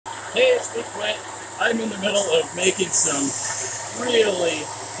Hey, it's me, Quint. I'm in the middle of making some really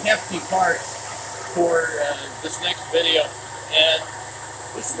hefty parts for this next video, and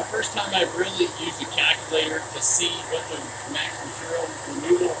this is the first time I've really used a calculator to see what the max material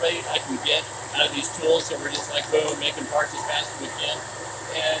removal rate I can get out of these tools. So we're just like, boom, making parts as fast as we can.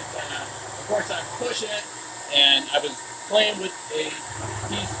 And of course, I'm pushing it, and I was playing with a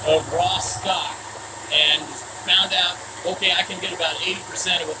piece of raw stock and found out, okay, I can get about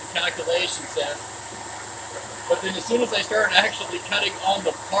 80% of what the calculation says. But then as soon as I started actually cutting on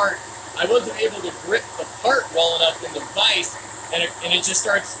the part, I wasn't able to grip the part well enough in the vise, and it just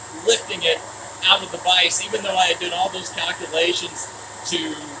starts lifting it out of the vise, even though I had done all those calculations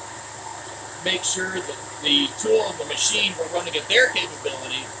to make sure that the tool and the machine were running at their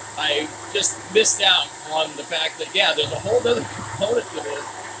capability. I just missed out on the fact that, yeah, there's a whole other component to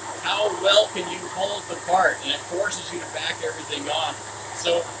this. How well can you hold the part? And it forces you to back everything on.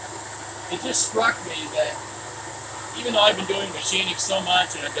 So it just struck me that even though I've been doing machining so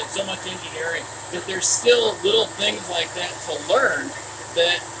much and I've done so much engineering, that there's still little things like that to learn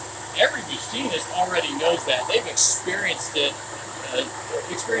that every machinist already knows that. They've experienced it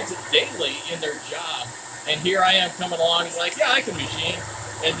daily in their job. And here I am coming along and like, yeah, I can machine.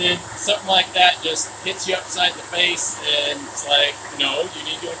 And then something like that just hits you upside the face, and it's like, no, you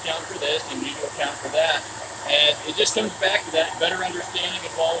need to account for this, you need to account for that. And it just comes back to that better understanding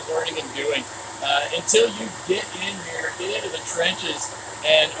of always learning and doing. Until you get in here, get into the trenches,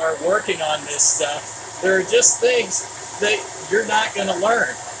 and are working on this stuff, there are just things that you're not going to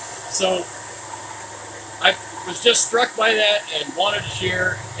learn. So I was just struck by that and wanted to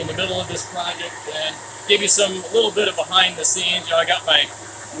share in the middle of this project and give you some little bit of behind the scenes. You know, I got my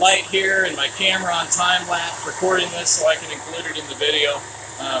light here and my camera on time lapse recording this so I can include it in the video.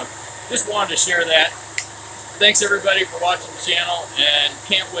 Just wanted to share that. Thanks everybody for watching the channel, and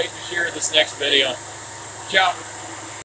can't wait to share this next video. Ciao.